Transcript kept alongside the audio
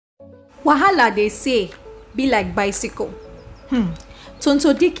Wahala, they say, be like bicycle.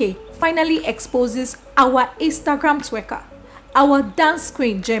 Tonto Dike finally exposes our Instagram twerker, our dance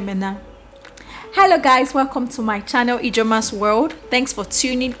queen Jane Emena. Hello guys, welcome to my channel Ijeoma's World. Thanks for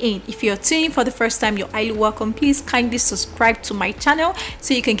tuning in. If you're tuning for the first time, you're highly welcome. Please kindly subscribe to my channel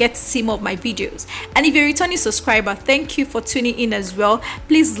so you can get to see more of my videos. And if you're a returning subscriber, thank you for tuning in as well.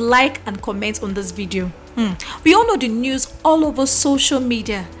 Please like and comment on this video. We all know the news all over social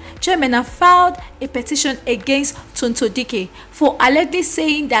media. Jane Emena filed a petition against Tonto Dike for allegedly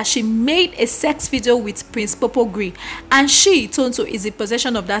saying that she made a sex video with Prince Popogri and she, Tonto, is in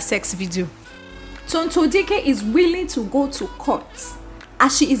possession of that sex video. Tonto Dike is willing to go to court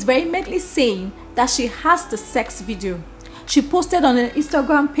as she is vehemently saying that she has the sex video. She posted on an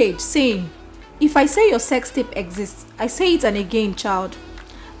Instagram page saying, "If I say your sex tape exists, I say it and again, child.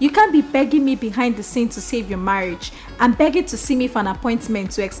 You can't be begging me behind the scene to save your marriage and begging to see me for an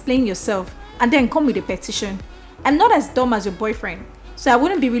appointment to explain yourself and then come with a petition. I'm not as dumb as your boyfriend, so I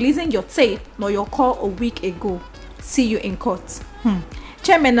wouldn't be releasing your tape nor your call a week ago. See you in court."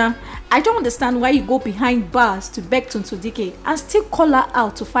 Jane Emena, I don't understand why you go behind bars to beg Tonto Dike and still call her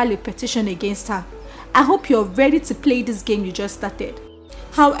out to file a petition against her. I hope you're ready to play this game you just started.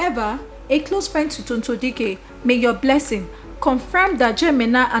 However, a close friend to Tonto Dike, may your blessing, confirmed that Jane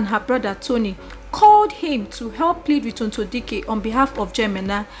Emena and her brother Tony called him to help plead with Tonto Dike on behalf of Jane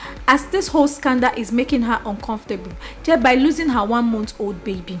Emena, as this whole scandal is making her uncomfortable, thereby losing her 1-month-old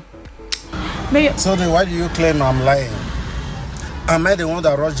baby. So then why do you claim I'm lying? Am I the one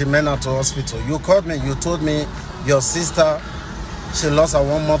that rushed Jane Emena to hospital? You called me, you told me your sister, she lost her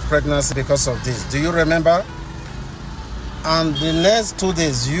 1-month pregnancy because of this. Do you remember? And the next 2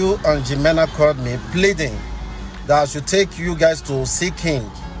 days, you and Jane Emena called me pleading that I should take you guys to see King,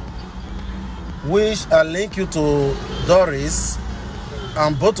 which I link you to Doris,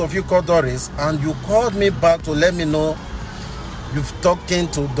 and both of you called Doris, and you called me back to let me know you've talking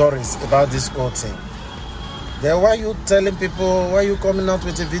to Doris about this whole thing. Then why are you telling people, why are you coming out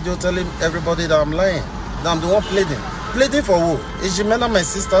with a video telling everybody that I'm lying? That I'm the one pleading? Pleading for who? Is Jane Emena my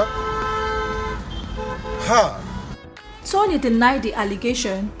sister? Her. Tony denied the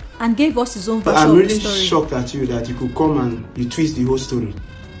allegation and gave us his own version I'm of the really story. shocked at you that you could come and you twist the whole story.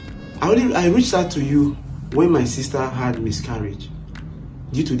 I reached out to you when my sister had miscarriage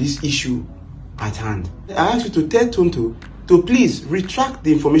due to this issue at hand. I asked you to tell Tonto to please retract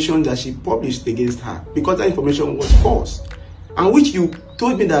the information that she published against her because that information was false, and which you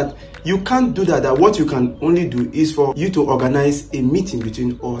told me that you can't do that what you can only do is for you to organize a meeting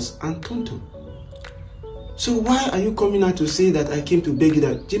between us and Tonto. So why are you coming out to say that I came to beg you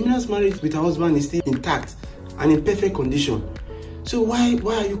that Jane Emena's marriage with her husband is still intact and in perfect condition? So why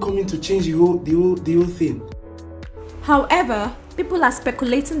are you coming to change the whole thing? However, people are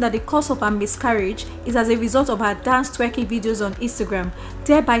speculating that the cause of her miscarriage is as a result of her dance twerking videos on Instagram,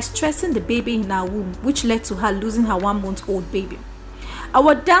 thereby stressing the baby in her womb, which led to her losing her 1-month-old baby.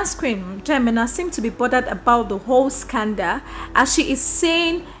 Our dance queen Jane Emena seemed to be bothered about the whole scandal, as she is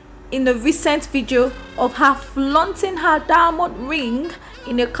saying in a recent video of her flaunting her diamond ring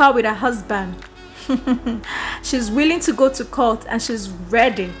in a car with her husband. She's willing to go to court and she's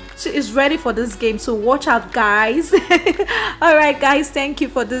ready. She is ready for this game, so watch out guys. Alright guys, thank you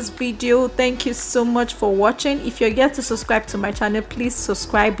for this video. Thank you so much for watching. If you're yet to subscribe to my channel, please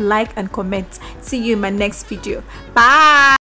subscribe, like and comment. See you in my next video. Bye.